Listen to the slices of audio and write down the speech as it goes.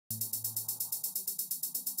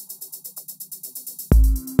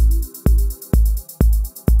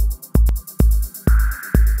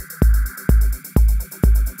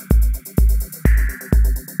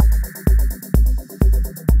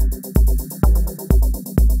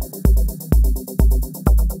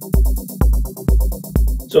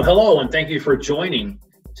So hello, and thank you for joining.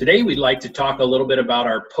 Today we'd like to talk a little bit about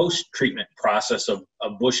our post-treatment process of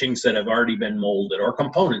bushings that have already been molded or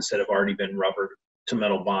components that have already been rubber to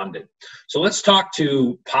metal bonded. So let's talk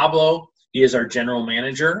to Pablo. He is our general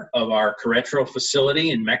manager of our Queretaro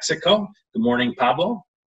facility in Mexico. Good morning, Pablo.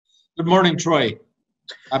 Good morning, Troy.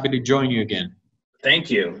 Happy to join you again. Thank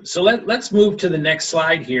you. So let's move to the next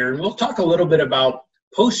slide here, and we'll talk a little bit about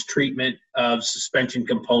post-treatment of suspension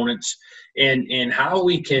components and how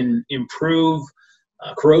we can improve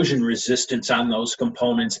corrosion resistance on those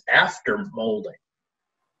components after molding.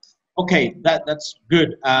 Okay, that's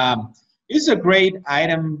good. It's a great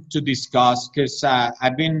item to discuss because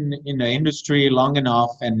I've been in the industry long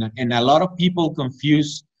enough, and a lot of people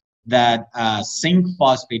confuse that zinc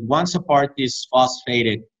phosphate, once a part is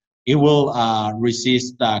phosphated, it will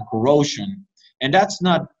resist corrosion, and that's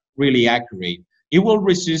not really accurate. It will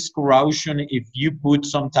resist corrosion if you put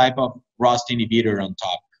some type of rust inhibitor on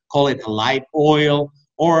top. Call it a light oil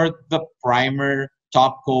or the primer,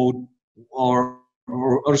 top coat, or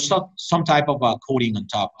some type of coating on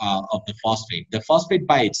top of the phosphate. The phosphate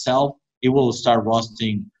by itself, it will start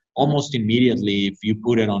rusting almost immediately if you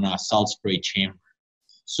put it on a salt spray chamber.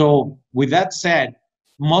 So with that said,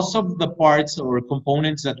 most of the parts or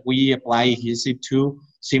components that we apply adhesive to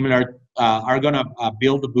are gonna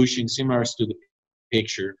build the bushing similar to the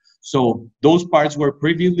picture. So those parts were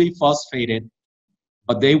previously phosphated,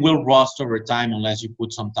 but they will rust over time unless you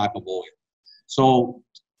put some type of oil. So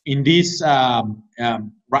in this,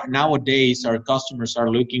 nowadays, our customers are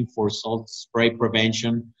looking for salt spray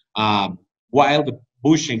prevention while the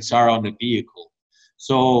bushings are on the vehicle.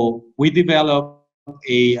 So we developed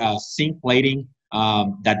a zinc plating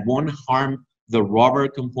that won't harm the rubber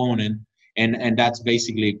component, and that's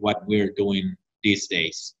basically what we're doing these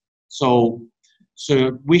days. So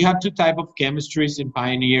we have two types of chemistries in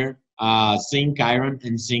Pioneer, zinc iron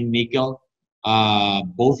and zinc nickel.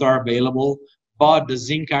 Both are available, but the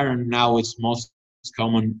zinc iron now is most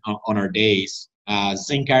common on our days.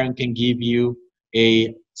 Zinc iron can give you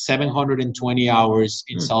a 720 hours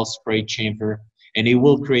in salt spray chamber, and it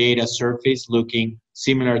will create a surface looking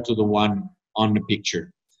similar to the one on the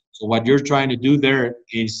picture. So what you're trying to do there,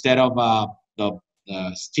 instead of the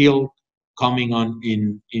steel coming on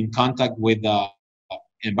in contact with the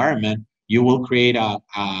environment, you will create a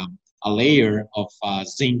layer of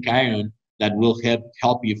zinc iron that will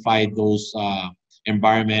help you fight those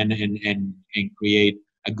environment and create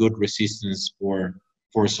a good resistance for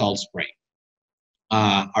salt spray.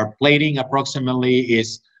 Our plating approximately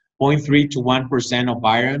is 0.3 to 1% of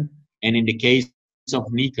iron, and in the case of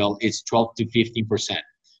nickel, it's 12 to 15%.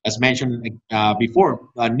 As mentioned before,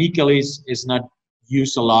 nickel is not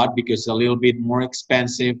used a lot because it's a little bit more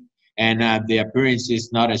expensive, and the appearance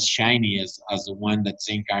is not as shiny as the one that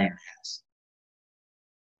zinc iron has.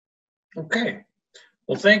 Okay,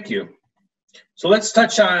 well, thank you. So let's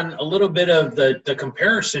touch on a little bit of the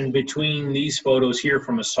comparison between these photos here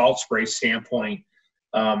from a salt spray standpoint.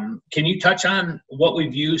 Can you touch on what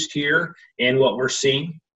we've used here and what we're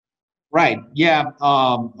seeing? Right, yeah,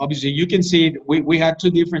 obviously you can see we had two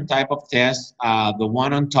different type of tests. The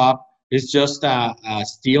one on top is just a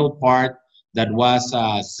steel part that was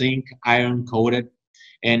zinc iron coated,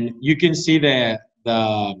 and you can see the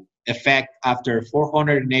effect after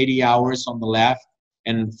 480 hours on the left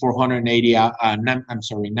and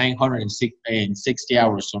 960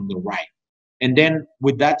 hours on the right. And then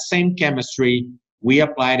with that same chemistry, we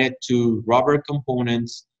applied it to rubber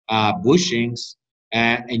components, bushings,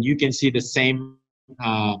 and you can see the same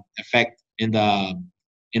effect in the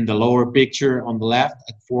lower picture on the left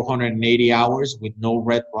at 480 hours with no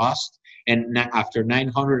red rust, and after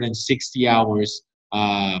 960 hours,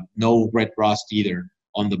 no red rust either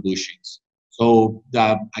on the bushings. So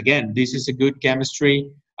again, this is a good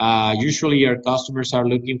chemistry. Usually our customers are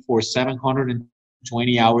looking for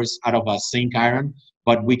 720 hours out of a zinc iron,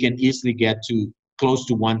 but we can easily get to close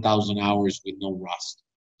to 1,000 hours with no rust.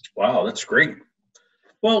 Wow, that's great.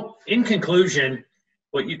 Well, in conclusion,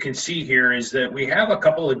 what you can see here is that we have a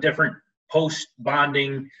couple of different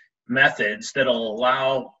post-bonding methods that'll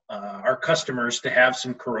allow our customers to have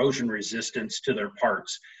some corrosion resistance to their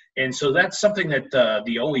parts. And so that's something that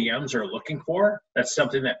the OEMs are looking for. That's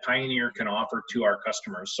something that Pioneer can offer to our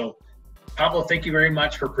customers. So, Pablo, thank you very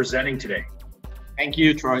much for presenting today. Thank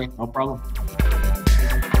you, Troy. No problem.